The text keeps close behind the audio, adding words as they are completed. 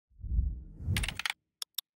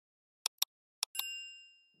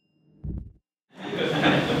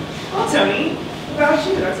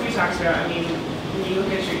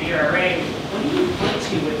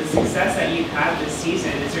success that you've had this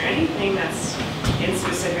season, is there anything that's in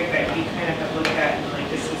specific that you kind of have looked at and like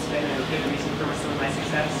this has been a good reason for some of my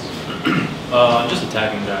success? Just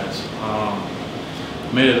attacking guys.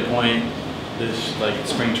 Made it a point this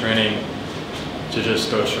spring training to just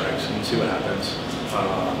throw strikes and see what happens.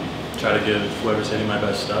 Try to give whoever's hitting my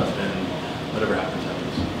best stuff, and whatever happens,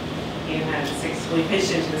 happens. You had we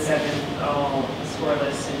pitched into the seventh, all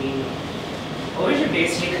scoreless. I mean, what was your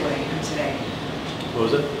biggest takeaway from today? What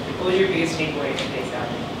was it? What was your biggest takeaway from today's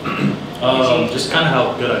outing? Just kind of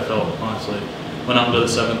how good I felt, honestly. Went out into the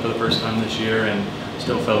seventh for the first time this year and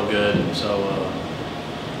still felt good. So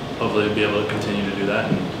hopefully be able to continue to do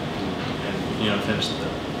that and finish the third.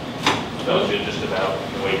 That was just about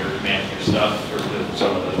the way you're managing your stuff, or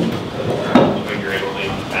some of the way you're able to lay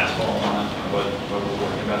on the fastball on it, what was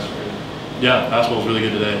working best for you? Yeah, fastball was really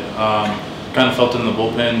good today. Kind of felt it in the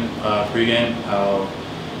bullpen pregame how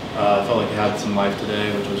I felt like it had some life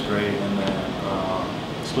today, which was great. And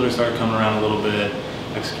then splitter started coming around a little bit,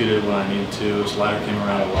 executed when I needed to. Slider came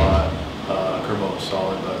around a lot. Curveball was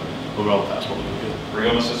solid, but overall the fastball was really good. Were you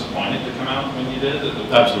almost disappointed to come out when you did?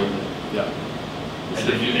 Absolutely, yeah. And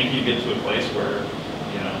did you think you'd get to a place where,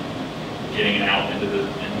 getting out into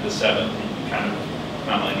the seventh, you kind of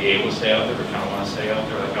not only be able to stay out there, but kind of want to stay out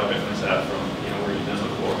there? Like, how different is that from where you've been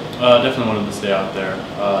before? Definitely wanted to stay out there.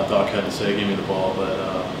 Doc had to say, give me the ball, but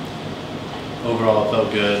overall it felt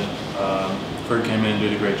good. Ferg came in and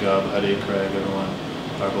did a great job. Eddie, Craig, everyone.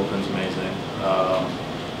 Our bullpen's amazing.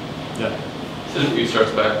 Yeah. Since a few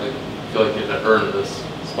starts back, I feel like you had to earn this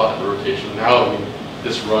spot in the rotation. Now,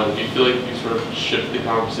 this run, do you feel like you sort of shift the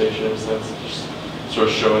conversation in a sense, just sort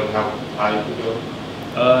of showing how high you can go?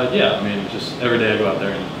 Yeah, just every day I go out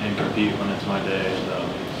there and compete when it's my day,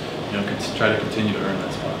 and try to continue to earn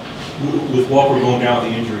that spot. With Walker going down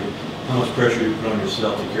with the injury, how much pressure do you put on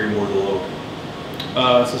yourself to carry more of the load?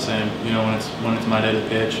 It's the same. When it's my day to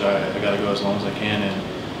pitch, I got to go as long as I can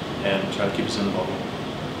and try to keep us in the bubble.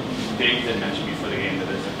 Dave did mention before the game that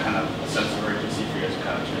there's a kind of a sense of urgency for you guys to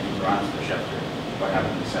kind of make runs, especially after what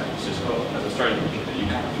happened in San Francisco. As a starting pitcher, did you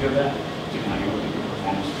kind of feel that? Do you kind of get with a good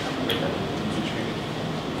performance to kind of break that losing streak?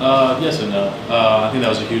 Yes and no. I think that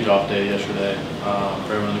was a huge off day yesterday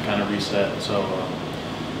for everyone to kind of reset. So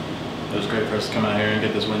it was great for us to come out here and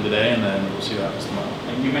get this win today, and then we'll see what happens tomorrow.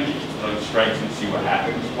 And you mentioned strikes and see what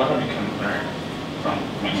happens. What have you come to learn from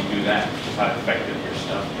when you do that? Just how effective your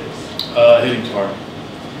stuff is? Hitting too hard.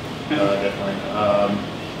 Definitely.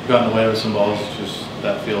 Gotten away with some balls just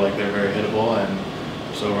that feel like they're very hittable, and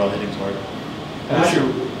just overall hitting too hard.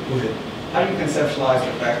 How do you conceptualize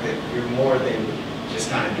the fact that you're more than just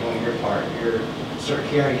kind of doing your part? You're sort of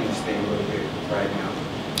carrying this thing a little bit right now.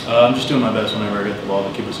 I'm just doing my best whenever I get the ball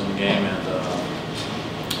to keep us in the game, and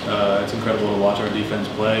it's incredible to watch our defense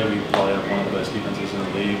play. We probably have one of the best defenses in the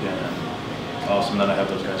league, and it's awesome that I have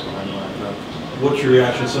those guys behind me when I throw. What's your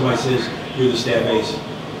reaction if somebody says you're the staff ace?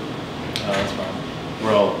 That's fine.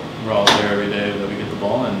 We're all there every day that we get the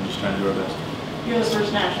ball and just trying to do our best. You're the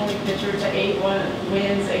first National League pitcher to 8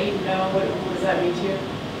 wins, 8-0. What does that mean to you?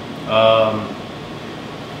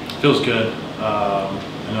 Feels good.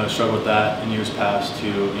 I know I struggled with that in years past to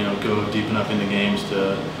go deep enough into games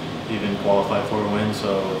to even qualify for a win.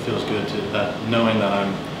 So it feels good knowing that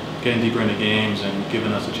I'm getting deeper into games and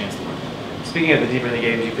giving us a chance to win. Speaking of the deeper in the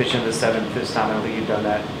games, you pitched into the seventh this time. I don't think you've done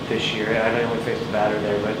that this year. I know you only faced a batter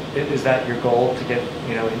there, but is that your goal to get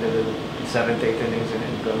into the seventh, eighth innings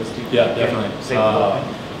and go this deep? Yeah, definitely.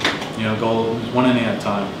 Goal is 1 inning at a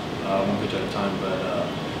time, 1 pitch at a time. But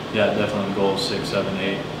yeah, definitely goal 6, 7,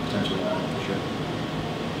 8, potentially 9 for sure.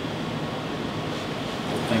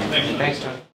 Thank you. Thanks, John.